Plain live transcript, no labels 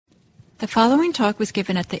The following talk was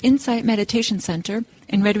given at the Insight Meditation Center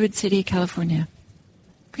in Redwood City, California.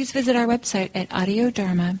 Please visit our website at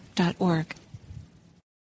audiodharma.org.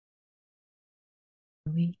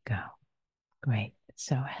 Here we go. Great.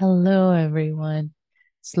 So, hello, everyone.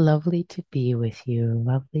 It's lovely to be with you.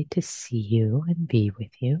 Lovely to see you and be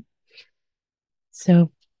with you.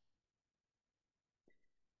 So,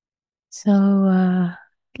 I'd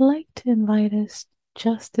like to invite us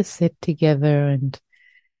just to sit together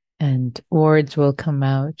and words will come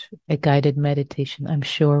out. A guided meditation, I'm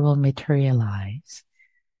sure, will materialize.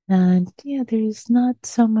 And yeah, there's not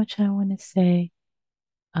so much I want to say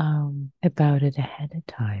about it ahead of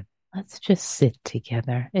time. Let's just sit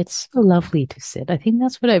together. It's so lovely to sit. I think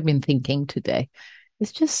that's what I've been thinking today.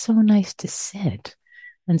 It's just so nice to sit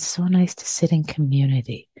and so nice to sit in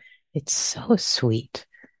community. It's so sweet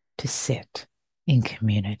to sit in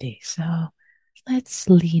community. So let's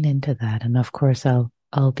lean into that. And of course, I'll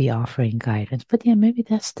be offering guidance. But yeah, maybe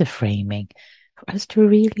that's the framing for us to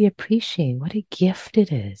really appreciate what a gift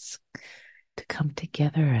it is to come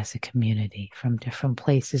together as a community from different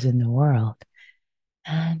places in the world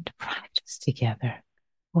and practice together.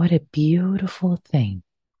 What a beautiful thing.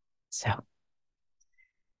 So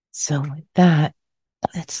with that,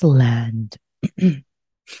 let's land.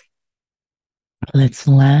 Let's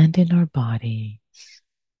land in our body.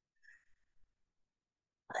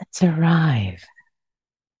 Let's arrive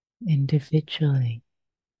individually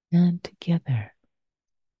and together.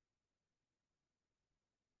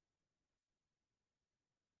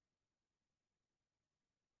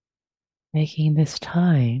 Making this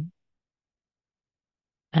time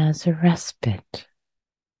as a respite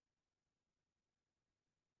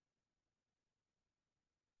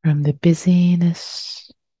from the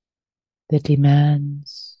busyness, the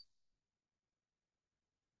demands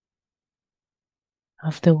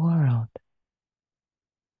of the world,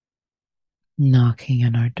 knocking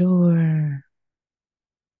on our door,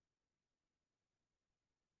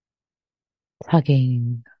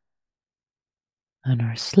 tugging on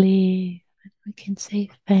our sleeve, and we can say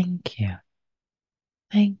thank you.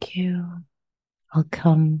 Thank you. I'll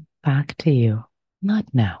come back to you. Not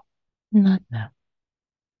now. Not now.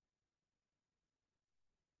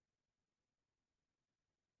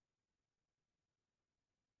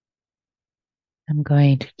 I'm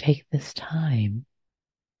going to take this time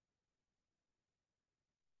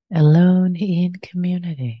alone in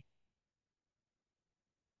community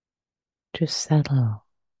to settle,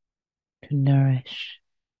 to nourish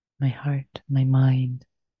my heart, my mind,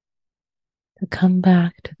 to come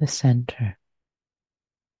back to the center.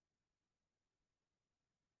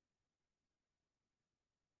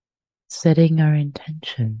 Setting our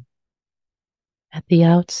intention at the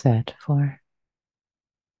outset for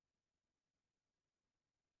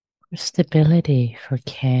stability, for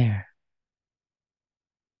care,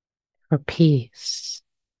 for peace,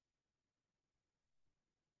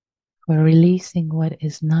 for releasing what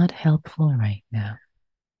is not helpful right now.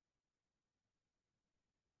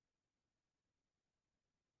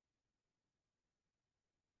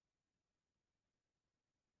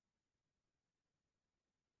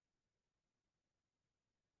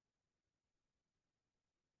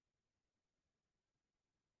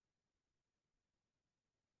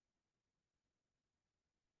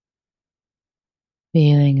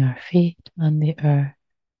 Feeling our feet on the earth,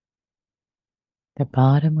 the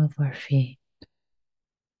bottom of our feet.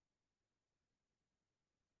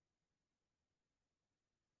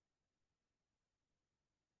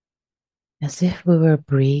 As if we were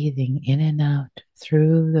breathing in and out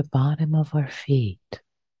through the bottom of our feet,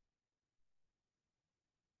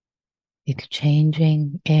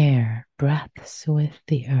 exchanging air, breaths with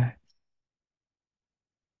the earth.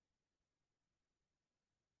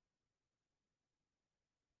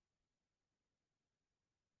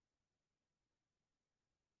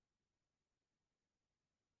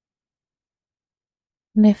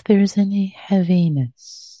 And if there's any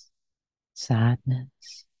heaviness,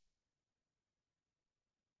 sadness,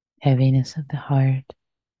 heaviness of the heart,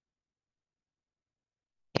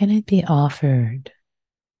 can it be offered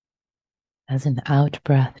as an out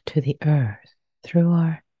breath to the earth through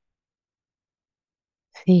our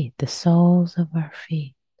feet, the soles of our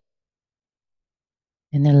feet,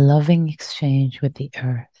 in a loving exchange with the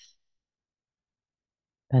earth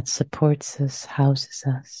that supports us, houses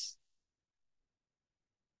us,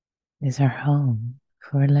 is our home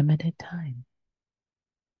for a limited time.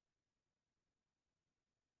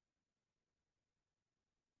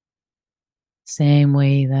 Same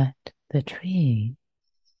way that the tree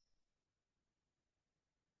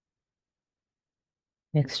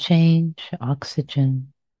exchange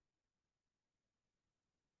oxygen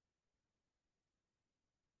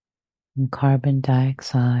and carbon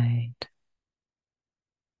dioxide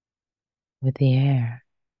with the air.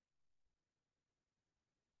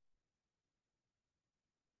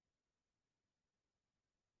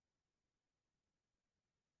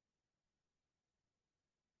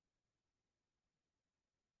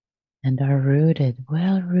 And are rooted,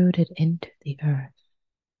 well rooted into the earth,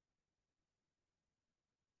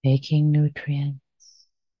 taking nutrients,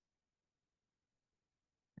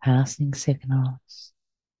 passing signals.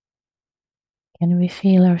 Can we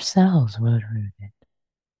feel ourselves well rooted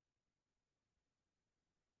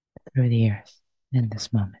through the earth in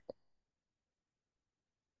this moment?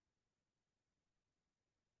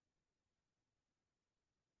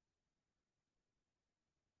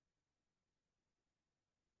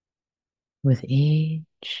 With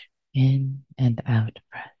each in and out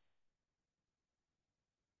breath,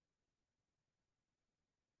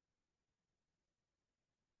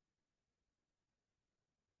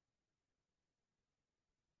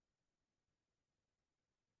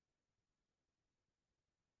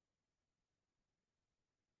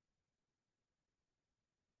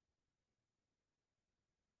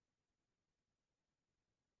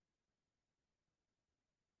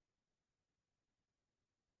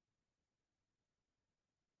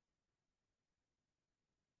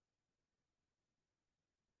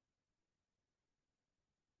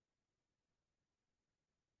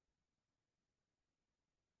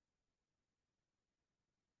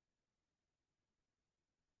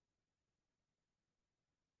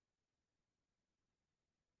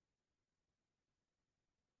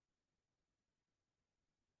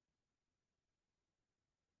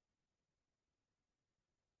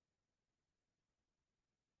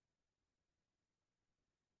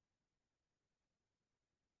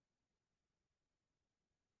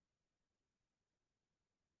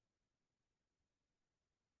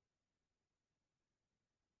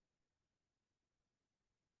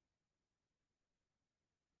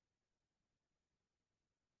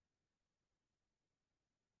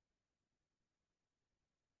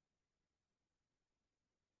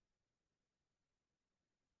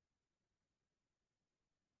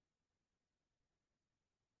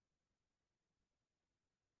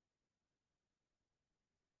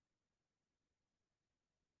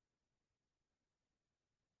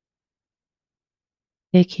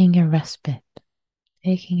 taking a respite,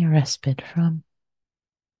 taking a respite from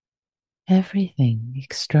everything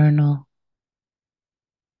external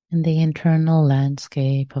and the internal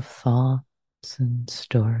landscape of thoughts and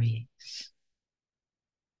stories.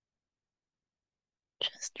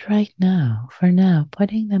 Just right now, for now,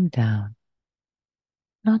 putting them down,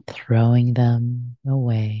 not throwing them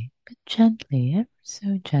away, but gently, ever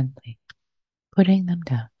so gently, putting them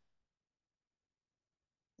down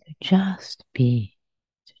to just be,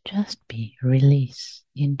 release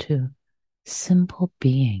into simple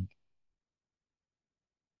being,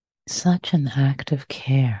 such an act of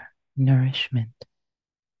care, nourishment,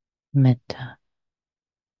 metta.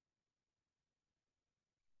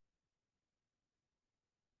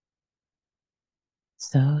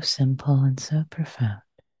 So simple and so profound.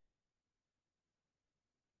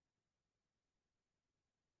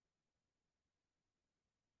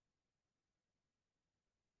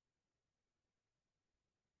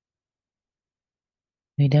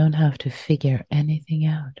 We don't have to figure anything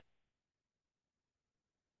out.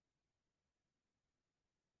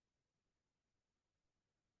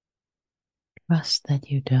 Trust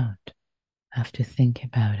that you don't have to think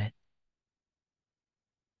about it.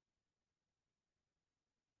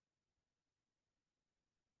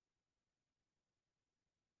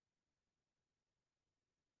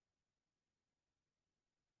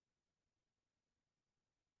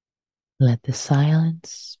 Let the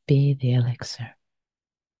silence be the elixir.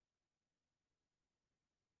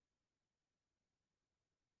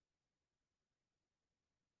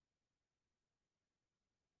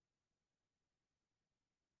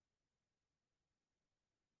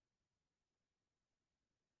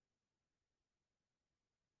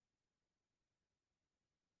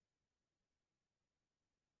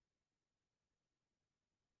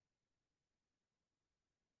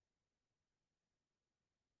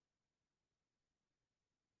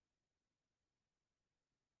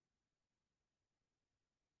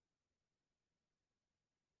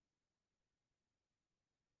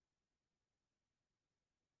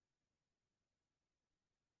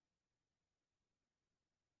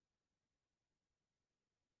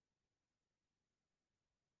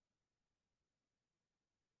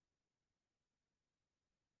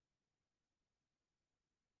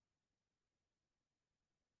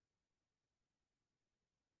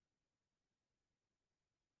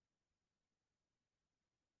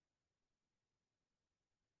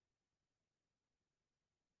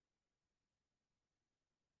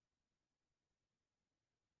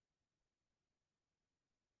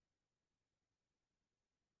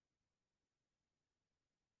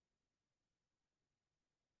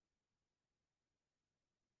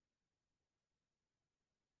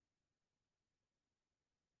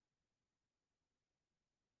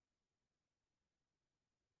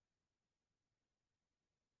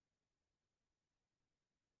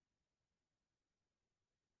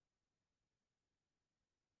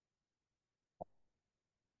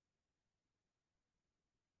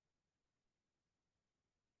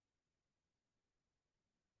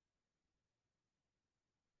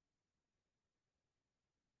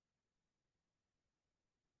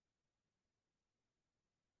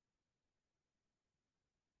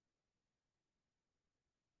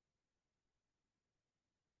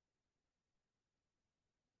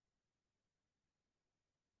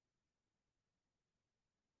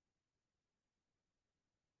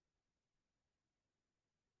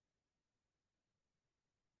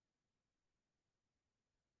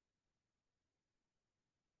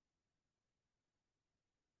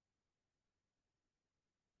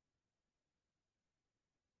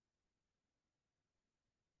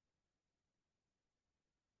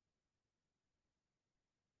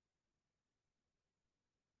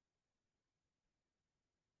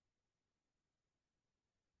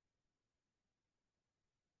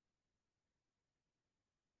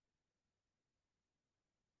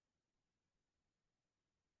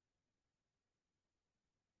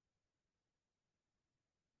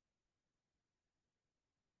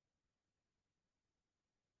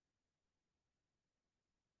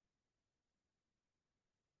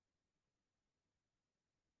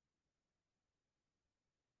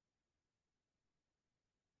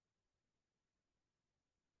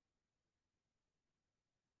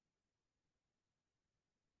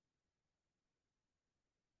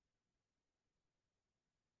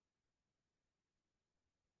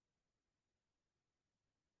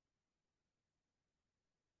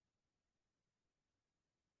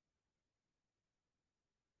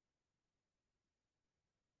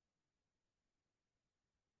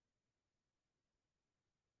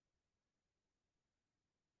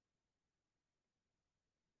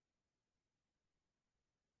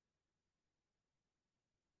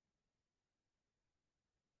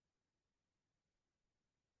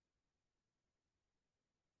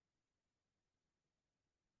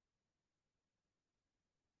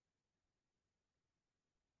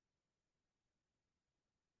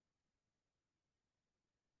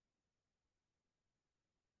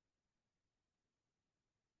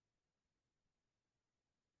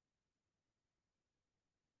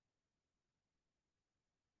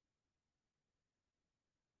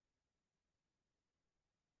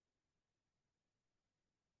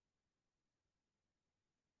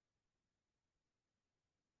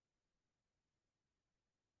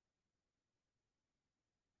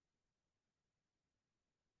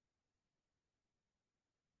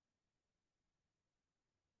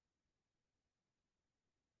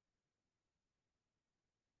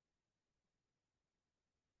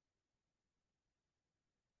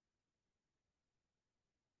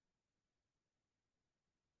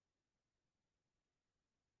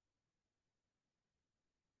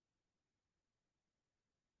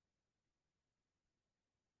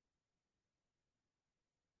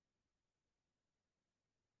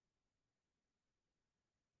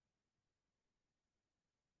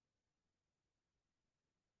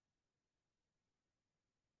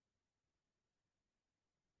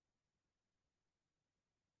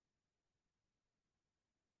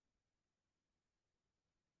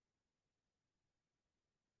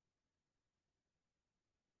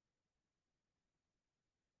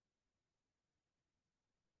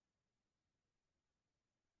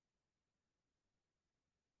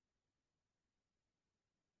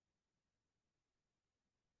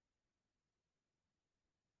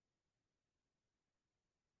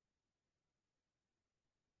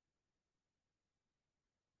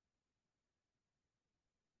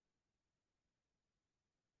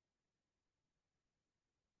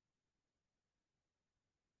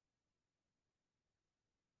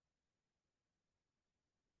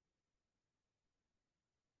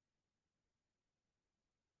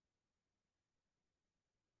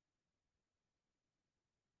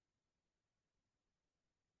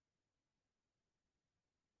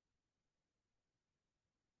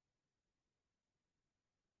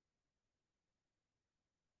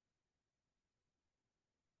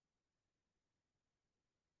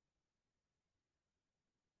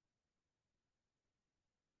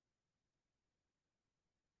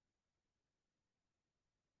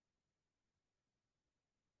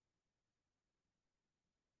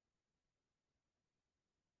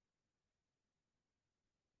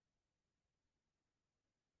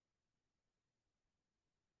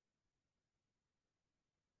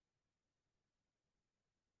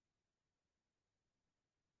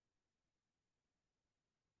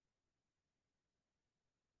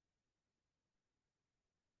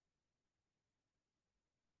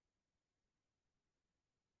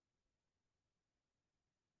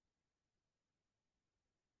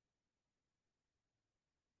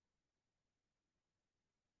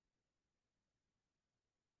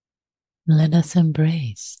 Let us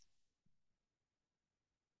embrace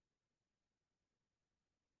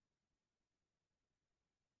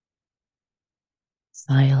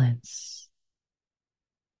silence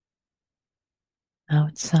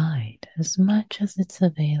outside as much as it's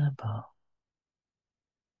available.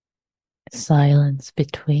 Silence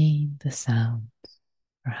between the sounds,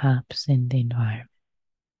 perhaps in the environment.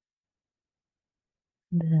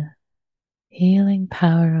 The healing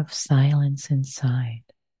power of silence inside.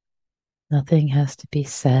 Nothing has to be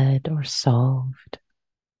said or solved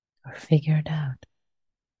or figured out.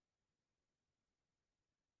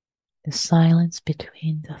 The silence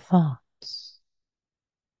between the thoughts.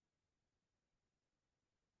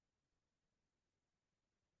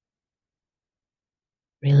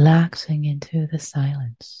 Relaxing into the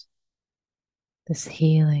silence. This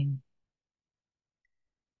healing,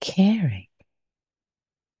 caring,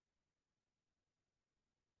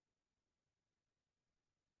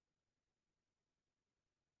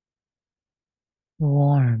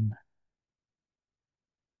 warm,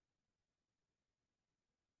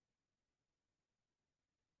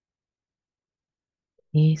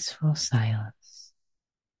 peaceful silence.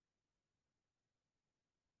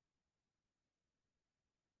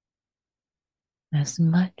 As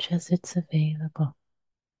much as it's available.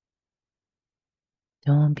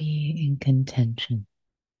 Don't be in contention.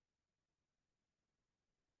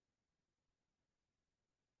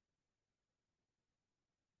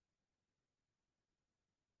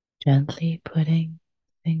 Gently putting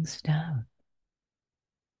things down.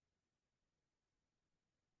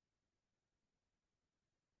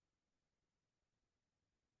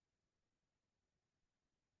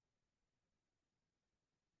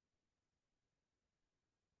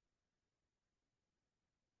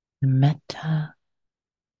 The metta,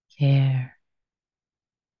 care,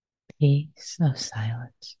 peace of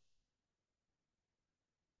silence.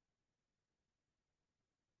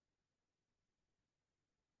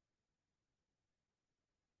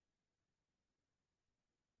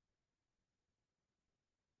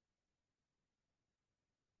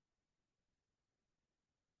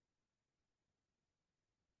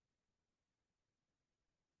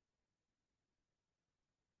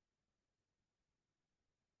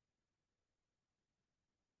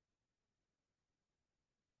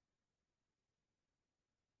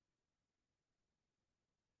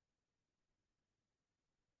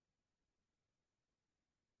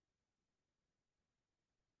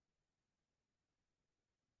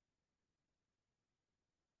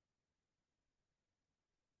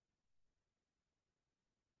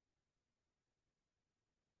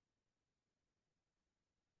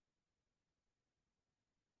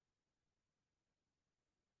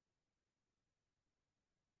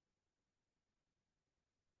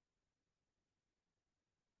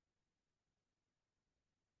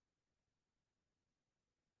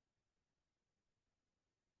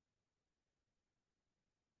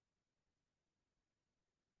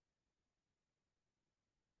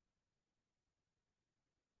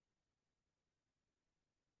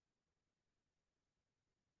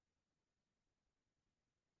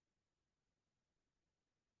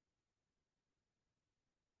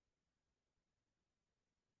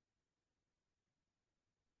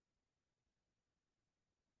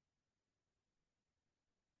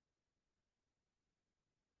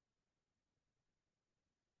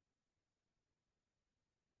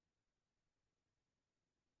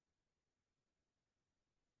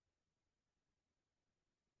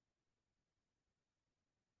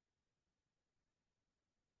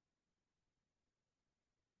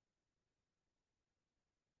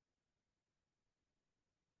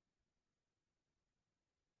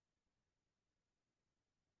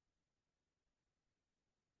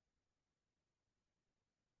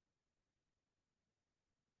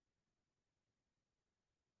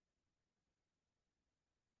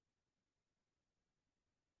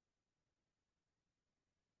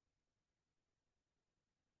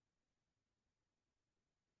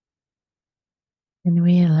 And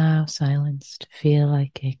we allow silence to feel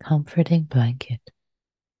like a comforting blanket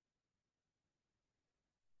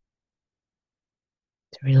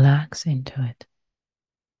to relax into it.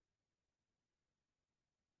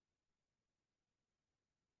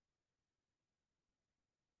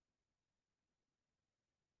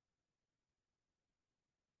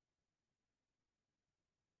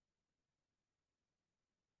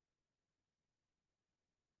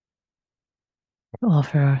 To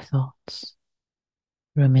offer our thoughts,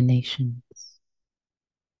 ruminations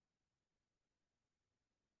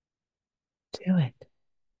to it.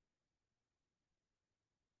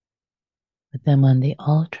 Put them on the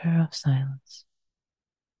altar of silence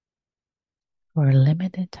for a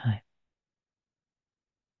limited time.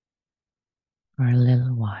 for a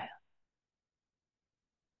little while.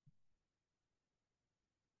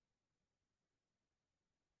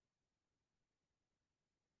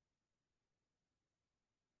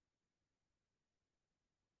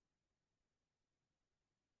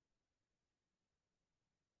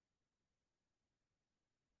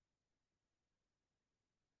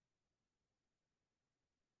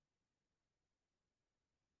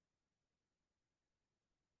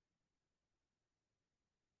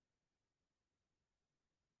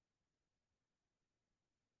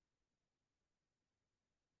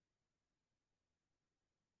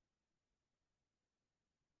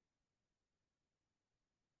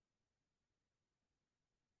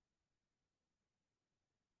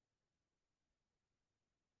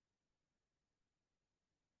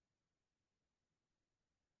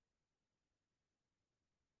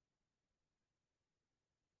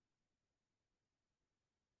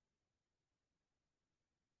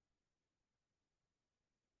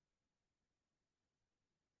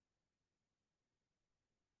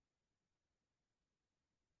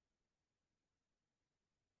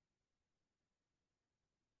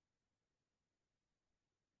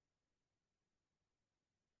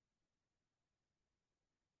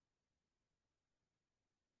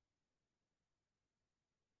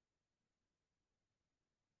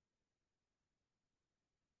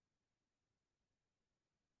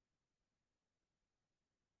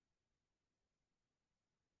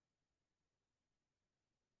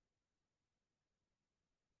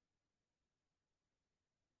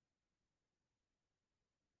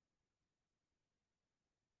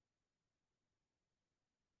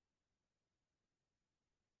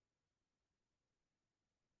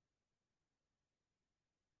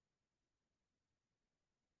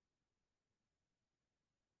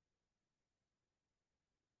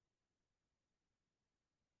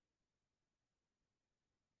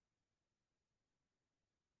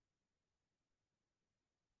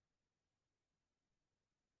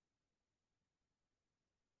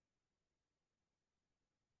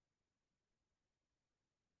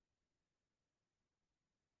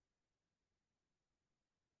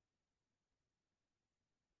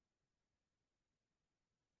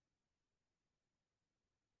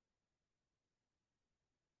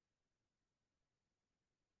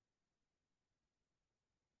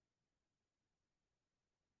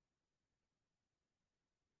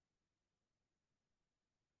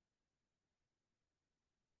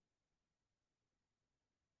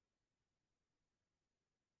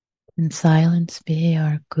 And silence be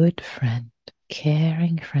our good friend,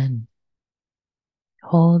 caring friend,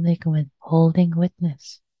 holding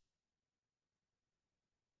witness,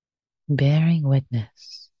 bearing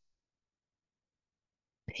witness,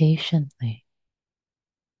 patiently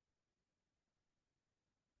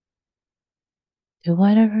to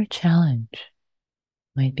whatever challenge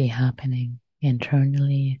might be happening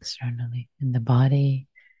internally, externally, in the body,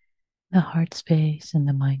 the heart space, and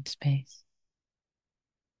the mind space.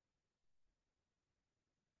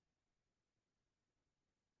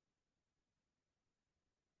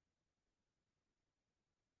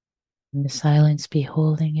 And the silence be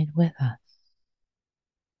holding it with us.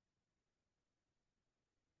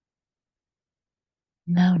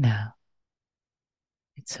 Now,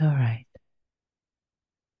 it's all right.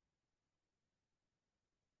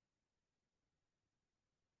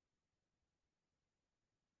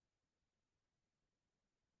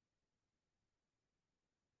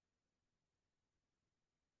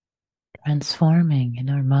 Transforming in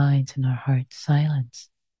our minds and our hearts silence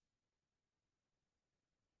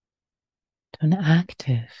to an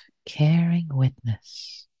active, caring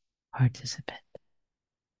witness, participant,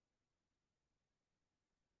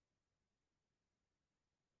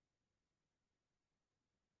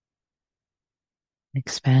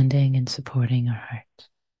 expanding and supporting our heart.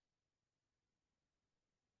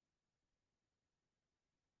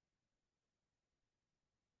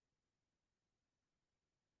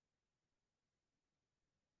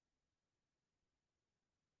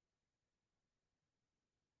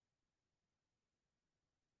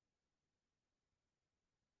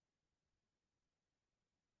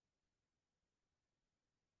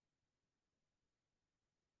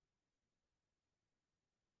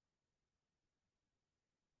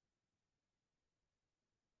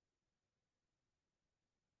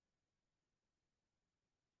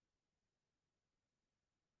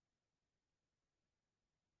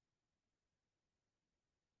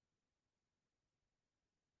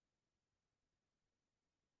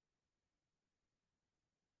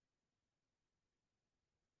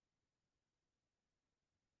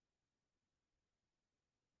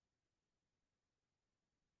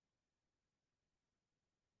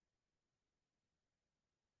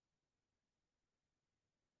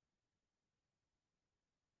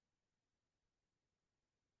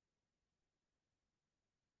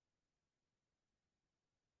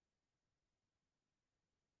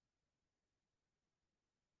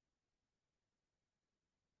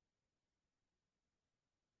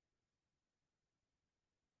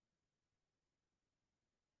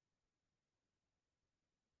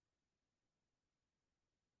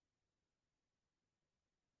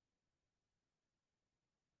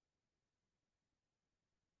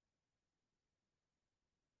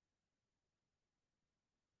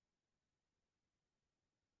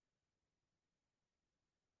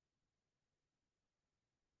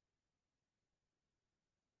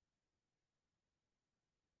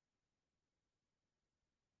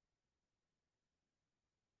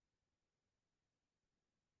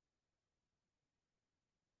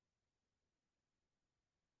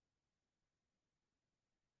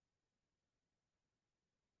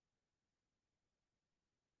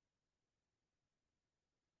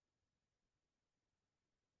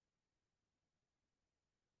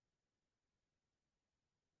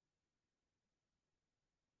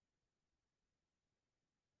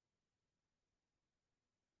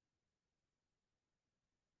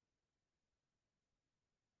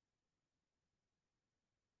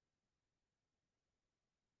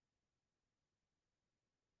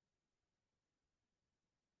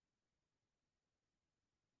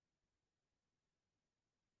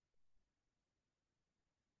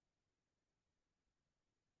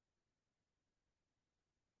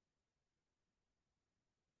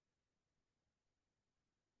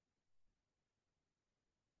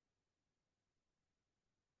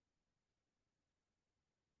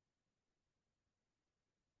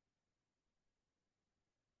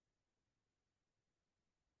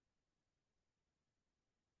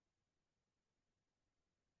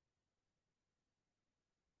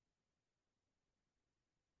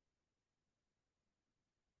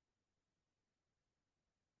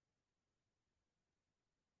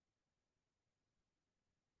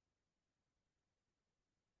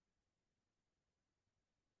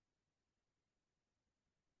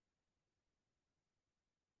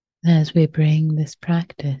 As we bring this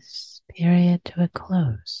practice period to a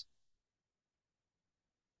close,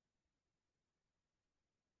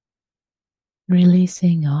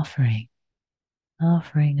 releasing, offering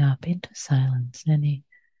up into silence any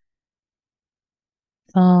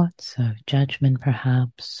thoughts of judgment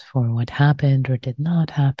perhaps for what happened or did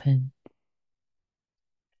not happen.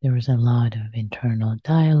 There was a lot of internal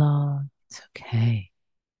dialogue. It's okay.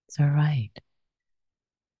 It's all right.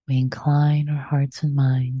 We incline our hearts and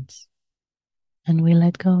minds and we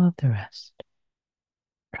let go of the rest,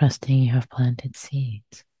 trusting you have planted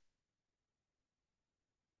seeds.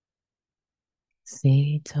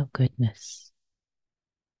 Seeds of goodness.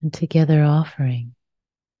 And together offering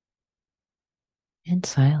in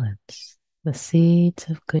silence the seeds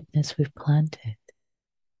of goodness we've planted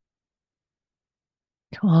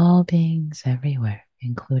to all beings everywhere,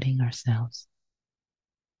 including ourselves.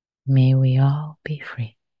 May we all be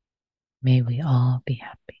free. May we all be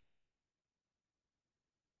happy.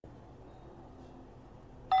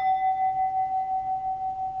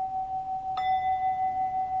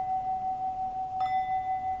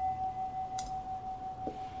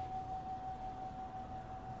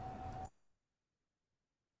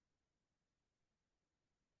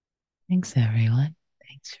 Thanks, everyone.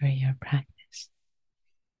 Thanks for your practice.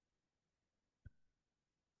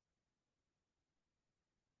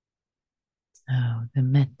 So, the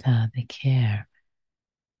metta, the care,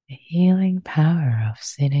 the healing power of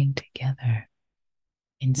sitting together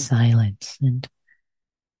in silence and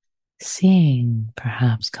seeing,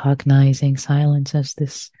 perhaps cognizing silence as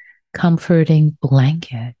this comforting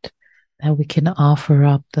blanket that we can offer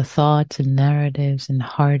up the thoughts and narratives and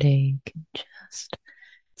heartache. Just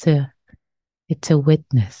it's a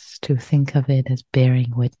witness, to think of it as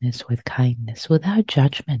bearing witness with kindness, without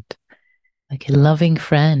judgment, like a loving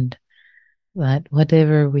friend that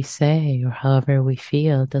whatever we say or however we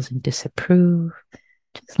feel doesn't disapprove,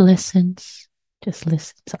 just listens,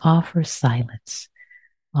 offers silence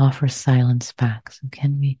back. So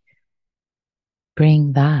can we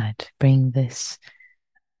bring this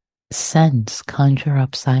sense, conjure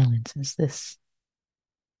up silence as this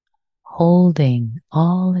holding,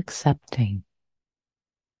 all accepting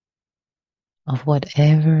of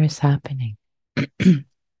whatever is happening.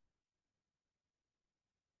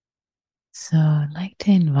 So I'd like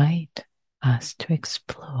to invite us to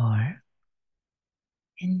explore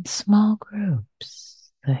in small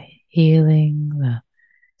groups the healing, the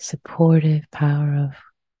supportive power of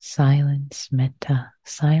silence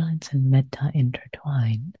and metta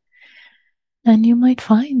intertwined. And you might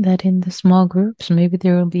find that in the small groups, maybe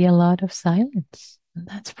there will be a lot of silence. And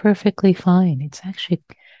that's perfectly fine. It's actually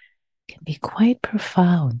can be quite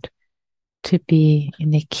profound to be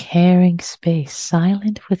in a caring space,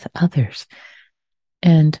 silent with others.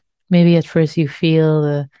 And maybe at first you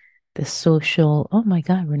feel the social, oh my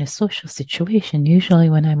God, we're in a social situation. Usually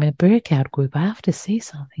when I'm in a breakout group, I have to say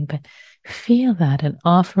something, but feel that and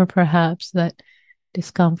offer perhaps that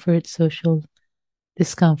social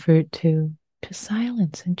discomfort to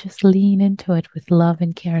silence, and just lean into it with love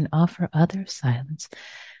and care and offer others silence.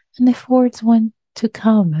 And if words want to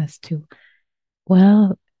come as to,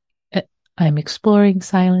 well, I'm exploring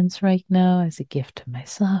silence right now as a gift to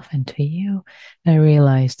myself and to you. I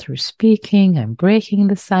realize through speaking, I'm breaking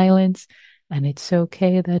the silence, and it's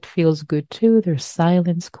okay. That feels good too. There's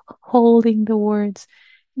silence holding the words.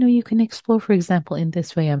 You can explore, for example, in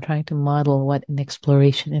this way, I'm trying to model what an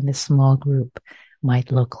exploration in a small group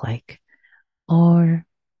might look like. Or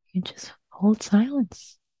you just hold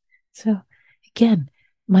silence. So again,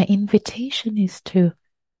 my invitation is to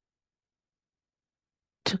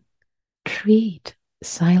treat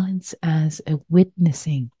silence as a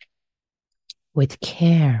witnessing with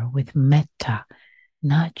care, with metta,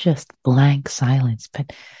 not just blank silence,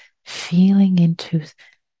 but feeling into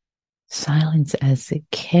silence as a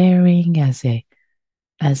caring, as a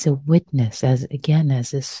witness, as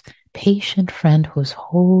this patient friend who's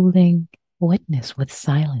holding witness with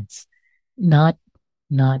silence, not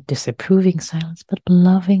disapproving silence, but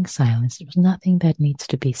loving silence. There's nothing that needs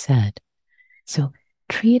to be said. So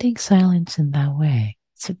treating silence in that way,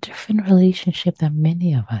 it's a different relationship that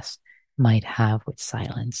many of us might have with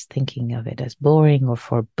silence, thinking of it as boring or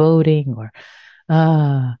foreboding or,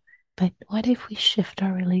 but what if we shift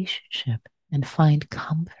our relationship and find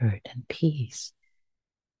comfort and peace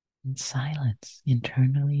in silence,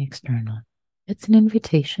 internally, externally? It's an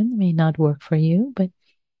invitation. It may not work for you, but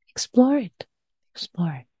explore it.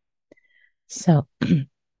 Explore it. So,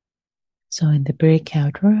 so in the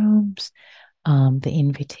breakout rooms, the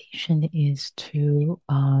invitation is to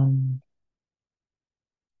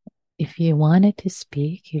if you wanted to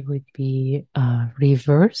speak, it would be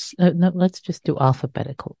reverse. No, let's just do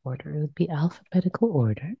alphabetical order. It would be alphabetical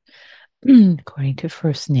order according to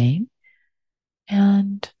first name.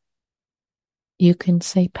 And you can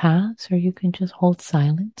say pass or you can just hold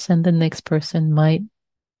silence, and the next person might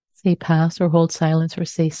say pass or hold silence or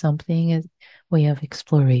say something as way of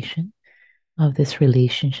exploration of this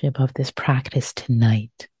relationship, of this practice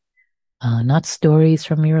tonight. Not stories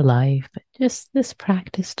from your life, but just this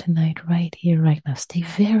practice tonight, right here, right now. Stay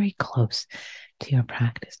very close to your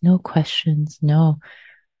practice. No questions,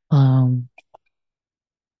 um,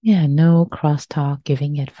 no crosstalk,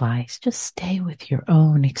 giving advice. Just stay with your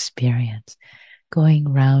own experience, going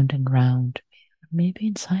round and round, maybe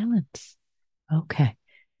in silence. Okay.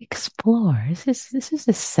 Explore. This is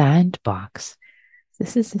a sandbox.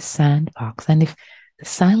 This is a sandbox. And if the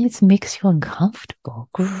silence makes you uncomfortable,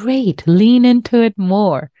 great. Lean into it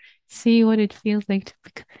more. See what it feels like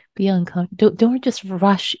to be uncomfortable. Don't just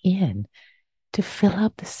rush in to fill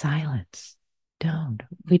up the silence. Don't.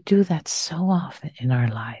 We do that so often in our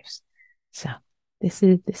lives. So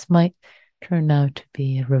this might turn out to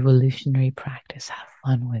be a revolutionary practice. Have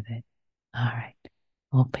fun with it. All right.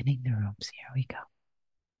 Opening the rooms. Here we go.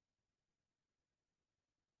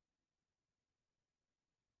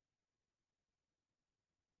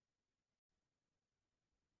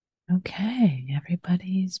 Okay,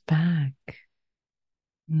 everybody's back.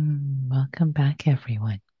 Welcome back,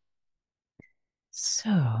 everyone.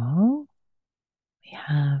 So, we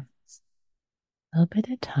have a little bit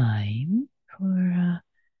of time for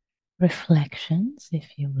reflections,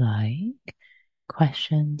 if you like,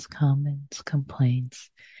 questions, comments, complaints,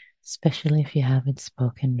 especially if you haven't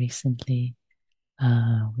spoken recently.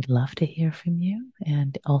 We'd love to hear from you.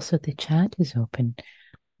 And also, the chat is open.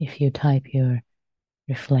 If you type your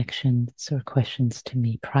reflections or questions to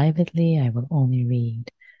me privately, I will only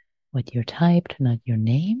read what you typed, not your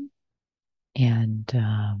name. And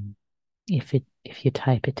if you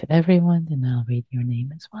type it to everyone, then I'll read your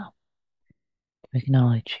name as well to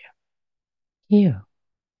acknowledge you.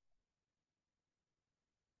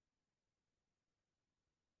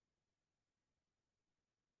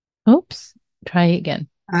 You. Oops. Try again.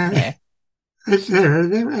 I, There. it's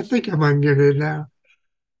there. I think I'm unmuted now.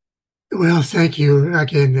 Well, thank you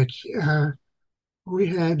again, Nick. We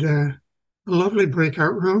had a lovely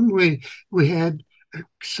breakout room. We had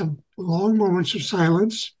some long moments of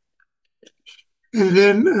silence, and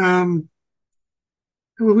then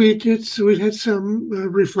we had some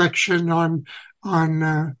reflection on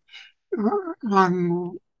on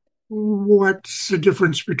what's the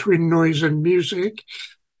difference between noise and music,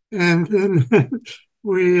 and then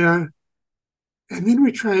we uh, and then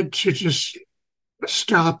we tried to just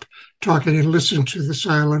stop talking and listen to the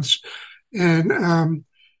silence. And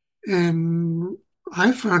and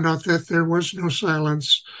I found out that there was no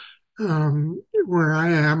silence where I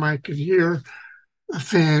am. I could hear a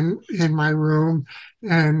fan in my room,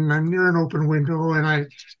 and I'm near an open window, and I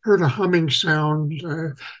heard a humming sound.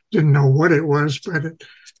 Didn't know what it was, but it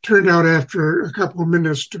turned out after a couple of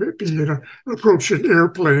minutes to be an approaching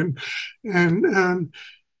airplane, and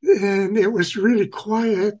and it was really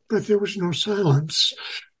quiet, but there was no silence.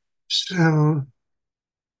 So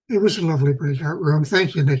it was a lovely breakout room.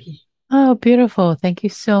 Thank you, Nikki. Oh, beautiful. Thank you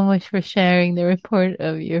so much for sharing the report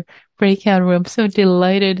of your breakout room. I'm so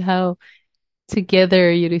delighted how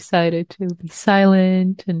together you decided to be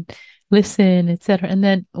silent and listen, etc. And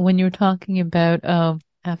then when you were talking about, I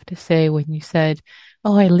have to say, when you said,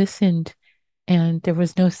 "Oh, I listened," and there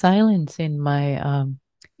was no silence in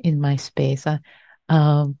my space. I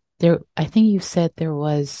think you said there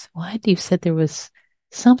was what? You said there was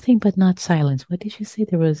something, but not silence. What did you say?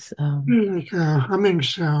 There was Like a humming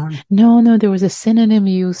sound. no, there was a synonym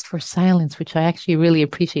used for silence, which I actually really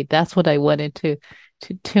appreciate. That's what I wanted to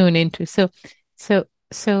tune into. So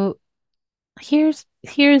here's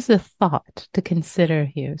a thought to consider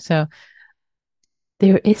here. So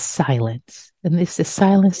there is silence, and it's the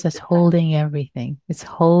silence that's holding everything. It's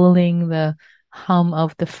holding the hum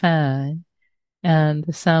of the fan and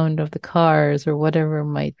the sound of the cars or whatever it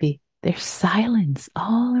might be. There's silence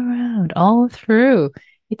all around, all through.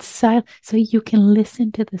 It's silent, so you can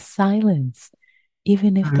listen to the silence,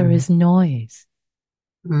 even if there Mm, is noise.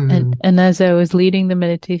 And mm, and as I was leading the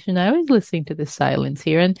meditation, I was listening to the silence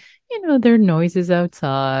here, and there are noises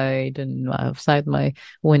outside and outside my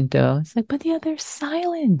window. It's like, but yeah, there's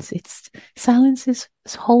silence. It's silence is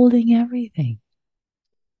holding everything.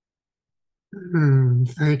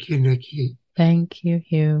 Thank you, Nikki. Thank you,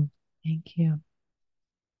 Hugh. Thank you.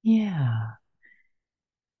 Yeah.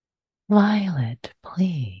 Violet,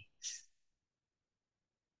 please.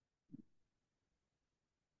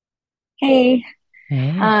 Hey,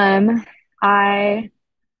 Hey. um, I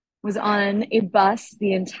was on a bus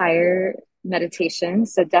the entire meditation,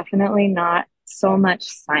 so definitely not so much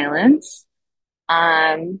silence.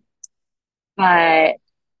 Um, but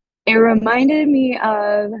it reminded me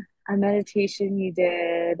of a meditation you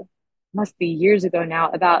did, must be years ago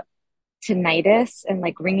now, about tinnitus and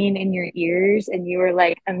like ringing in your ears. And you were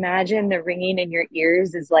like, imagine the ringing in your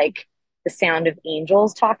ears is like the sound of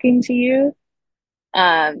angels talking to you.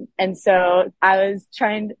 And so I was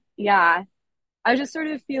yeah, I was just sort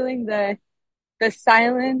of feeling the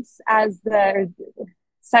silence as the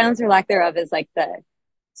silence or lack thereof is like the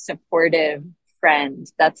supportive friend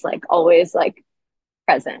that's like always like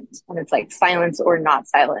present. And it's like silence or not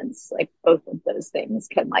silence. Like both of those things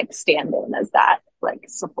can like stand in as that like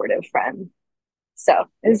supportive friend. So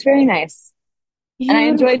it was very nice. And I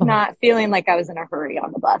enjoyed Beautiful. not feeling like I was in a hurry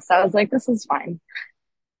on the bus. I was like, this is fine.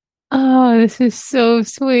 Oh, this is so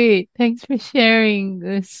sweet. Thanks for sharing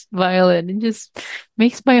this, Violet. It just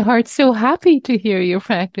makes my heart so happy to hear your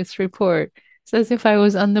practice report. It's as if I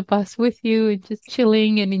was on the bus with you and just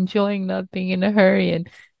chilling and enjoying not being in a hurry and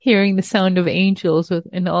hearing the sound of angels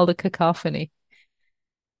and all the cacophony.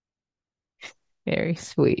 Very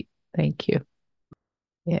sweet. Thank you.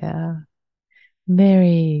 Yeah.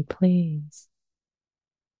 Mary, please.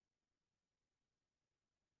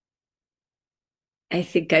 I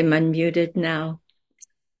think I'm unmuted now.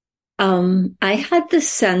 I had the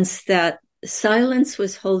sense that silence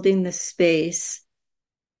was holding the space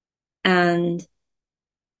and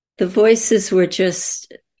the voices were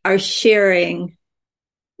just, our sharing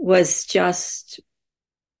was just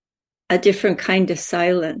a different kind of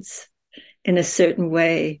silence in a certain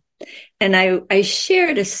way. And I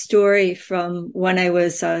shared a story from when I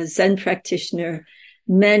was a Zen practitioner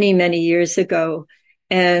many, many years ago.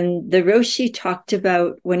 And the Roshi talked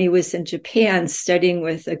about when he was in Japan studying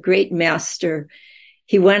with a great master,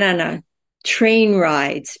 he went on a train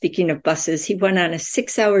ride. Speaking of buses, he went on a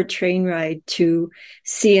 6-hour train ride to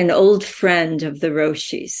see an old friend of the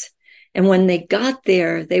Roshis. And when they got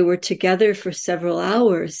there, they were together for several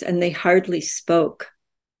hours and they hardly spoke.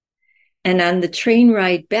 And on the train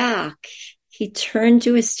ride back, he turned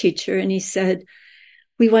to his teacher and he said,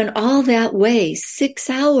 we went all that way, 6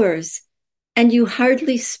 hours, and you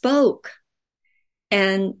hardly spoke.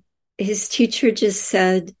 And his teacher just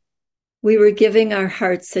said, we were giving our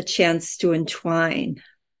hearts a chance to entwine.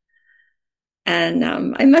 And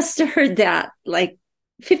I must have heard that like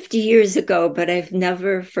 50 years ago, but I've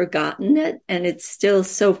never forgotten it. And it's still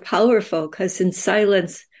so powerful because in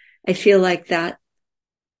silence, I feel like that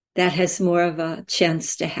has more of a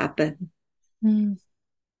chance to happen. Mm.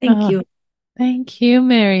 Thank you. Thank you,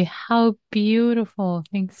 Mary. How beautiful.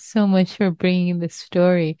 Thanks so much for bringing the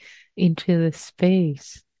story into the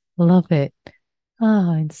space. Love it.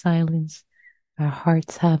 In silence, our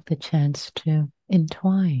hearts have the chance to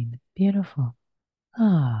entwine. Beautiful.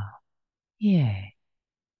 Yay.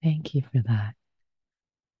 Thank you for that.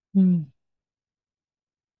 Mm.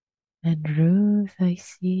 And Ruth, I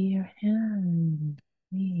see your hand.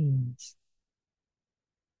 Please.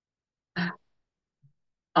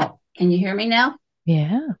 Oh, can you hear me now?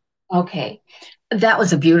 Yeah. Okay. That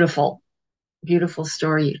was a beautiful, beautiful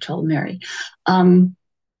story you told, Mary.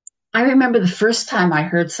 I remember the first time I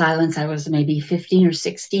heard silence, I was maybe 15 or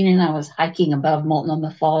 16, and I was hiking above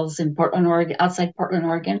Multnomah Falls in Portland, Oregon, outside Portland,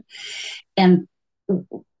 Oregon. And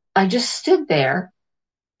I just stood there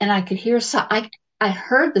and I could hear, I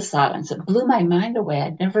heard the silence. It blew my mind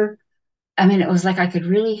away. It was like I could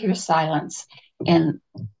really hear silence. And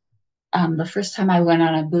the first time I went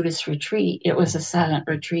on a Buddhist retreat, it was a silent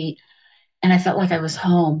retreat, and I felt like I was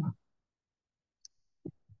home.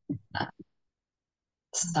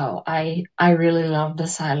 So I really love the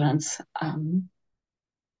silence. So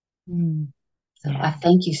Yeah. I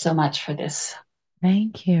thank you so much for this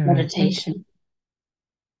Thank you. meditation.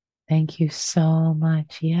 Thank you so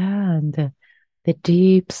much. Yeah. And the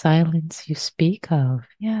deep silence you speak of.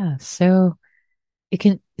 Yeah. So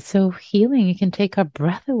so healing. It can take our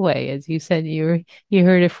breath away. As you said, you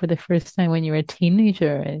heard it for the first time when you were a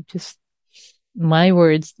teenager. And just my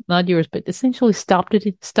words, not yours, but essentially stopped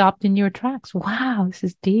in your tracks. Wow. This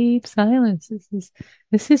is deep silence.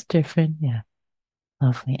 This is different. Yeah.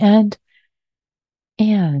 Lovely.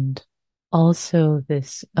 And also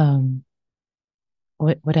this,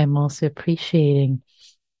 what I'm also appreciating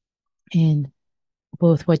in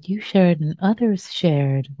both what you shared and others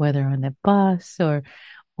shared, whether on the bus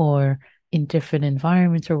or in different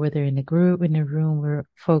environments, or whether in a group, in a room where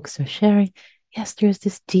folks are sharing. Yes, there's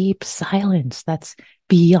this deep silence that's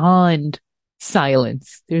beyond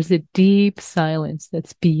silence. There's a deep silence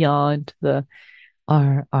that's beyond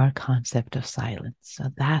our concept of silence. So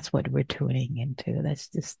that's what we're tuning into. That's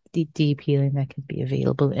this deep healing that can be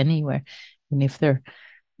available anywhere. And if there are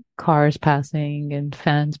cars passing and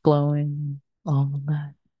fans blowing, all of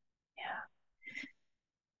that. Yeah.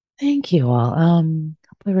 Thank you all.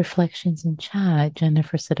 Couple of reflections in chat.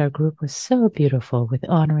 Jennifer said our group was so beautiful with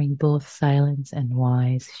honoring both silence and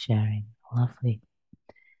wise sharing. Lovely.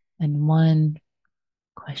 And one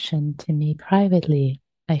question to me privately.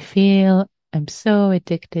 I feel I'm so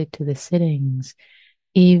addicted to the sittings,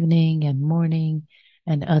 evening and morning,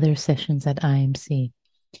 and other sessions at IMC.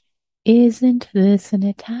 Isn't this an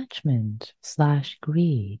attachment /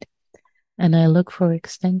 greed? And I look for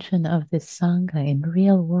extension of this Sangha in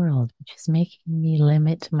real world, which is making me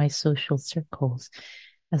limit my social circles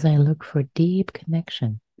as I look for deep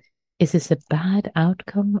connection. Is this a bad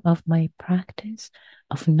outcome of my practice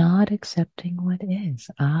of not accepting what is?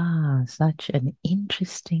 Such an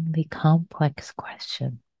interestingly complex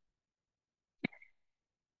question.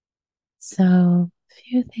 So, a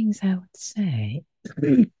few things I would say.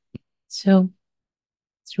 So,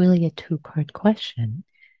 it's really a two-part question,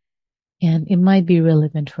 and it might be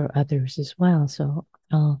relevant for others as well. So,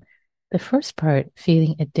 the first part,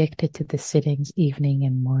 feeling addicted to the sittings evening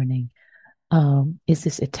and morning, is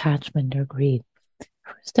this attachment or greed?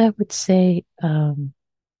 First, I would say,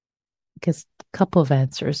 because a couple of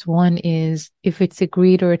answers. One is if it's a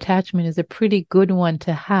greed or attachment is a pretty good one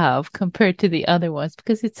to have compared to the other ones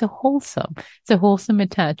because it's a wholesome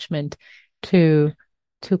attachment to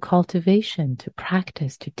cultivation, to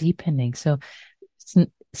practice, to deepening.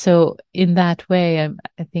 So in that way,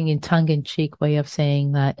 I think in tongue-in-cheek way of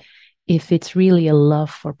saying that if it's really a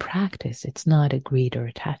love for practice, it's not a greed or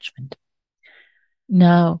attachment.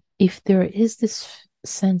 Now, if there is this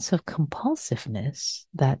sense of compulsiveness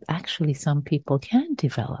that actually some people can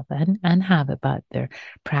develop and have about their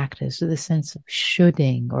practice, or the sense of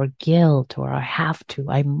shoulding or guilt or I have to,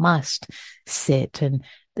 I must sit, and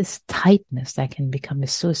this tightness that can become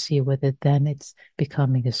associated with it, then it's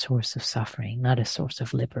becoming a source of suffering, not a source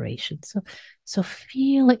of liberation. So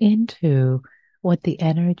feel into what the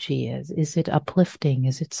energy is. Is it uplifting?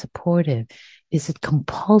 Is it supportive? Is it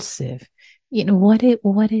compulsive? What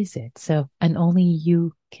is it? So, and only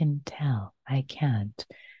you can tell. I can't.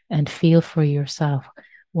 And feel for yourself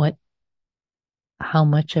how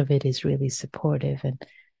much of it is really supportive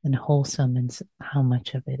and wholesome, and how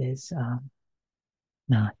much of it is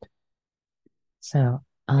not. So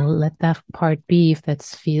I'll let that part be if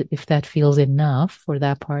that feels enough for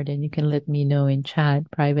that part, and you can let me know in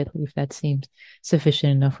chat privately if that seems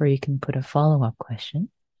sufficient enough, or you can put a follow-up question.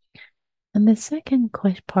 And the second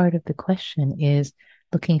part of the question is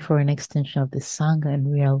looking for an extension of the Sangha in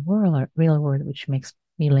real world, which makes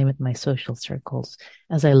me limit my social circles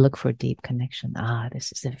as I look for deep connection.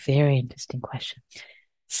 This is a very interesting question.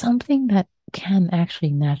 Something that can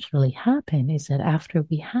actually naturally happen is that after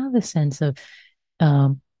we have a sense of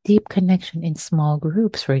deep connection in small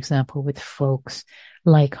groups, for example, with folks,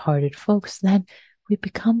 like-hearted folks, then we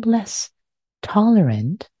become less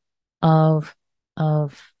tolerant of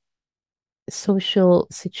social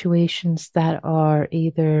situations that are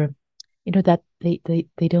either, that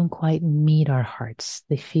they don't quite meet our hearts.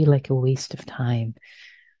 They feel like a waste of time.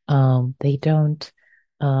 They don't,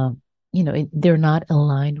 they're not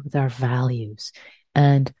aligned with our values,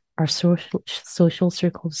 and our social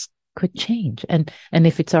circles could change. And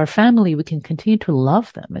if it's our family, we can continue to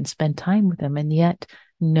love them and spend time with them, and yet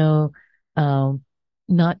not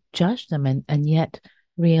judge them, and yet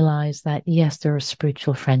realize that yes, there are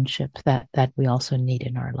spiritual friendships that we also need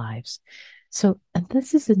in our lives. So, and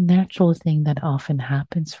this is a natural thing that often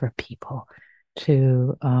happens for people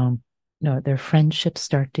to, their friendships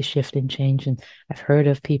start to shift and change. And I've heard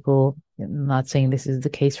of people, I'm not saying this is the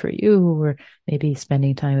case for you, who are maybe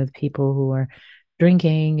spending time with people who are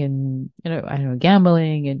drinking and,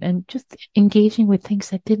 gambling and just engaging with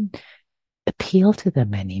things that didn't appeal to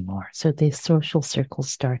them anymore. So the social circles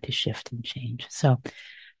start to shift and change. So,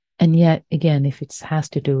 and yet again, if it has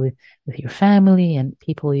to do with your family and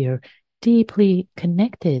people you're deeply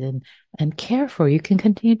connected and care for, you can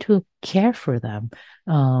continue to care for them,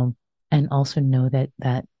 and also know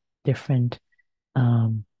that different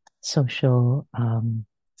social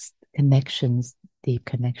connections, deep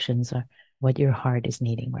connections, are what your heart is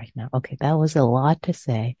needing right now. Okay, that was a lot to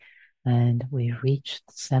say, and we've reached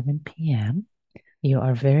 7 p.m. You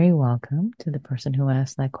are very welcome to the person who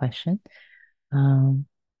asked that question.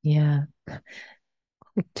 Yeah.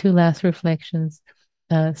 2 last reflections.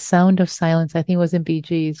 Sound of Silence, I think it was in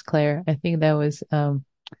BG's, Claire. I think that was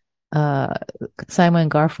uh, Simon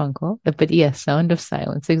Garfunkel, but yes, Sound of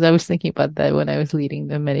Silence. Because I was thinking about that when I was leading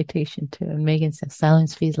the meditation too. And Megan says,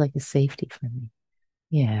 silence feels like a safety for me.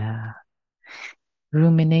 Yeah.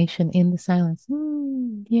 Rumination in the silence.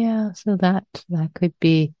 Yeah. So that could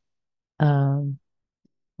be, um,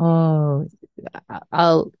 oh,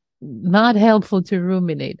 I'll not helpful to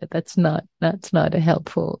ruminate. That's not a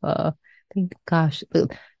helpful, thing. Gosh, the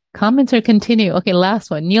comments are continue. Okay.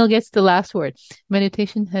 Last one. Neil gets the last word.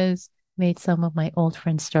 Meditation has made some of my old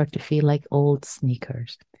friends start to feel like old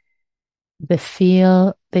sneakers. They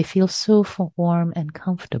feel so warm and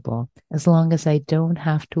comfortable as long as I don't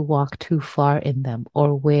have to walk too far in them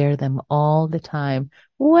or wear them all the time.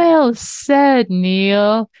 Well said,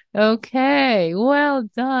 Neil. Okay, well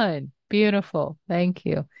done. Beautiful. Thank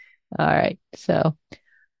you. All right, so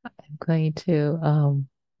I'm going to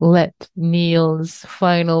let Neil's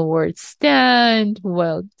final words stand.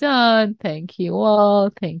 Well done. Thank you all.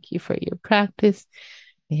 Thank you for your practice.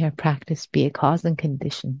 May your practice be a cause and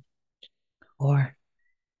condition for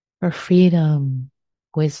freedom,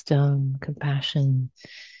 wisdom, compassion,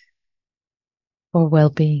 for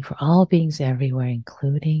well-being for all beings everywhere,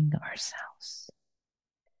 including ourselves.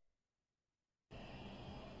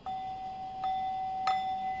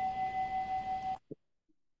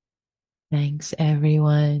 Thanks,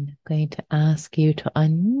 everyone. I'm going to ask you to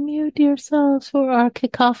unmute yourselves for our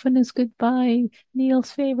cacophonous goodbye,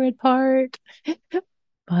 Neil's favorite part.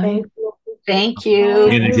 Bye. Thank you.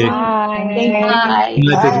 Bye. Bye.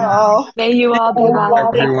 Bye. May you all be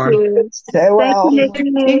well. Thank Everyone. you. Stay well. Thank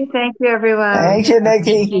you, Nikki. Thank you, everyone. Thank you, Thank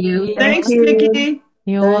Nikki. you. Thank Thanks, you. Nikki.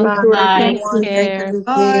 You're Thank welcome. you, Bye. Take everyone. Thank care. you,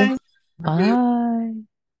 Nikki. Bye.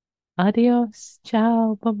 Bye. Adios.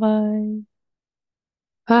 Ciao. Bye-bye.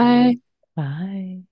 Bye. Bye.